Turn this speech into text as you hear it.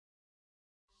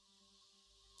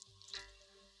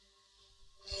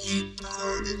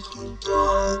particle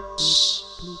dots.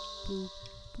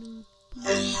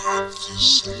 I have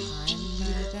this idea.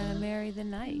 I'm gonna marry the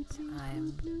night. I'm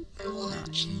not gonna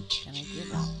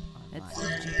give up. It's the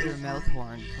Jupiter mouth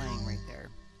horn playing right there.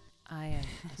 I am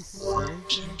a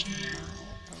surgeon of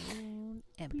my own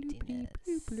emptiness.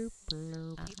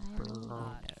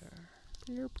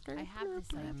 I have this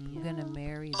idea. I'm gonna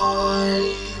marry the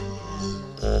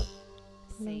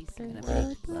say some gonna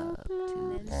make love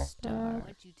to the star. I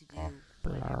want you to do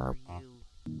whatever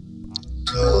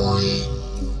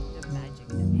the magic.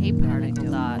 Hey, particle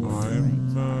dots.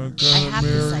 I have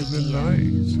this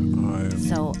idea.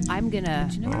 So I'm gonna,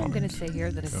 you know what I'm gonna say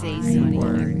here? That I say some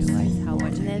words. How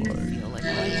much and then feel like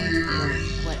I want to do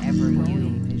whatever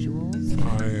you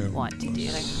visuals want to do.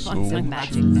 Some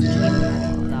magic.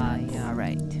 All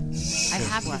right. I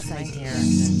have this idea.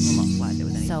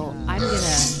 So I'm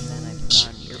gonna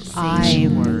say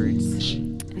words,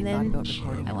 and then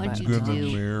I want you to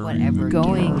do whatever you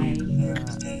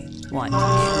want to do.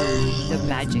 The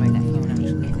magic that you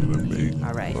know.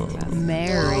 All right.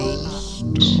 Marry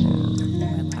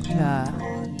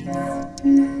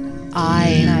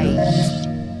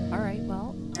all right.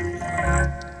 Well,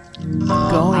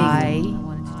 I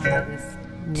wanted to try this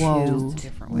a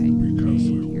different way.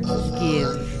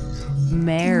 Give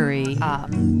Mary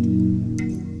up the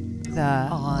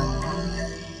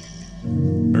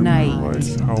night.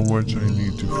 How much I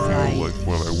need to feel like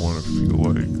what I want to feel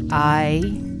like.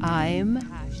 I'm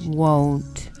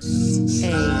won't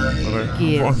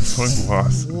give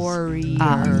sunglasses. warrior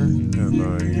And I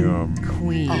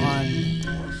queen on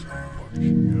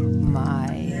my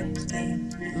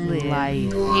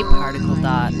life. Hey, particle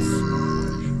dots.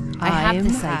 I have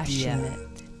this idea.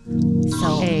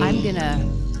 So I'm gonna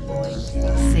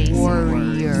say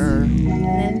warrior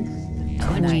and then I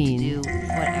want you to do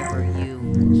whatever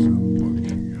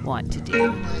you want to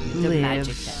do. The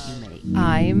magic that you make.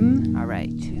 I'm all right.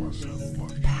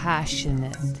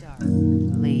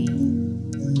 Passionately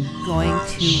going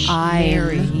to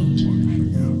marry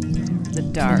the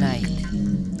dark.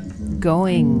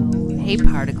 Going. Hey,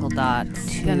 particle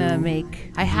dots. Gonna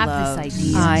make. I have this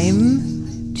idea.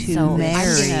 I'm to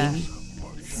marry.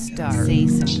 Start. Say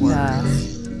some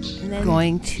words.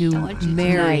 Going to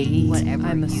marry whatever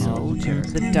I'm a soldier.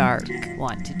 The dark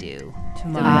want to do. To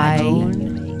my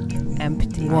own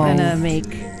empty. Gonna make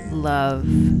love.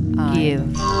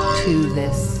 Give to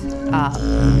this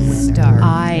star.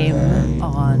 I'm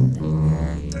on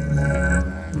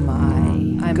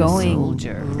my. I'm going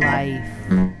soldier life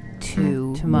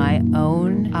to my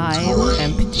own. I'm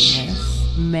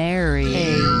emptiness. Marry.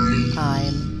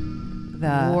 I'm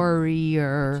the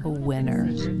warrior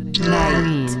winner.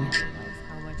 Queen.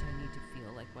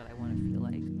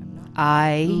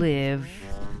 I live,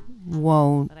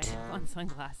 won't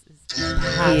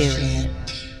passionately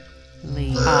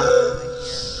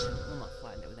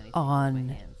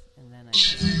on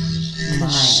my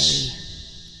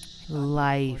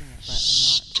life.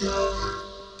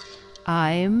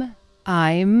 I'm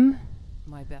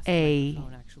a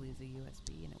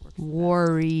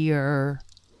warrior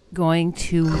going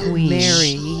to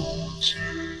marry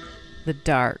the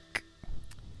dark.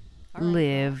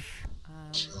 Live.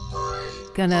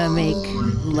 Gonna make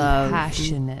love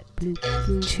passionate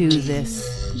to this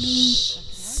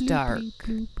stark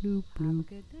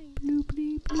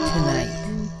tonight.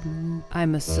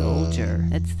 I'm a soldier.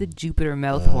 It's the Jupiter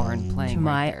mouth horn playing to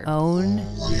my own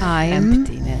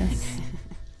emptiness.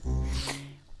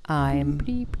 I'm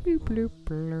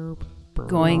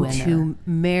going to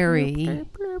marry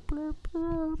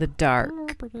the dark.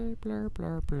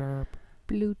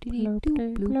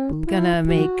 Gonna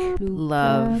make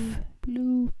love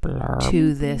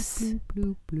to this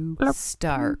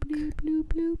stark.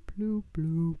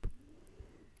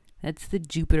 That's the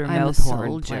Jupiter mouth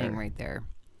horn playing right there.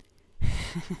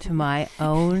 To my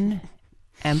own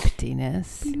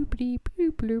emptiness,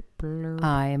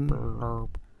 I'm a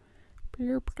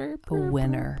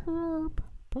winner.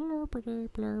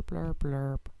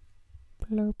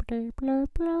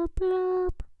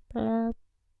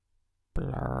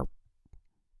 Blurp.